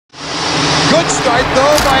Good start,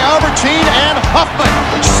 though, by Albertine and Huffman.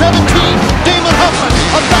 17, Damon Huffman,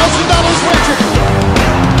 $1,000 wager.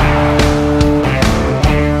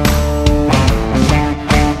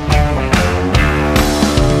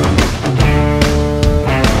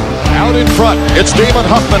 Out in front, it's Damon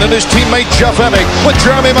Huffman and his teammate Jeff Emig with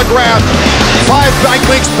Jeremy McGrath. 5 bike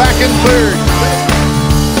links back in third.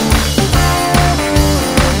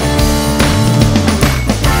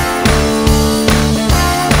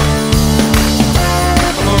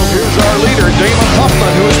 Leader Damon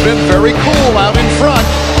Huffman, who has been very cool out in front.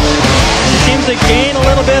 He seems to gain a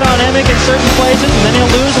little bit on Emig in certain places, and then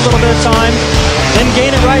he'll lose a little bit of time, then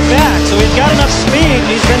gain it right back. So he's got enough speed, and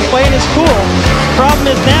he's been playing his cool. Problem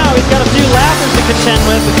is now he's got a few lappers to contend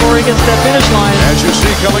with before he gets to that finish line. As you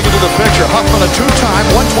see coming into the picture, Huffman, a 2-time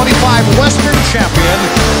 125 Western champion.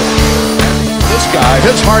 This guy,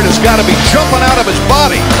 his heart has got to be jumping out of his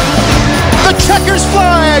body. The checkers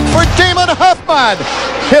flag for Damon Huffman.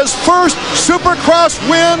 His first Supercross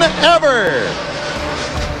win ever.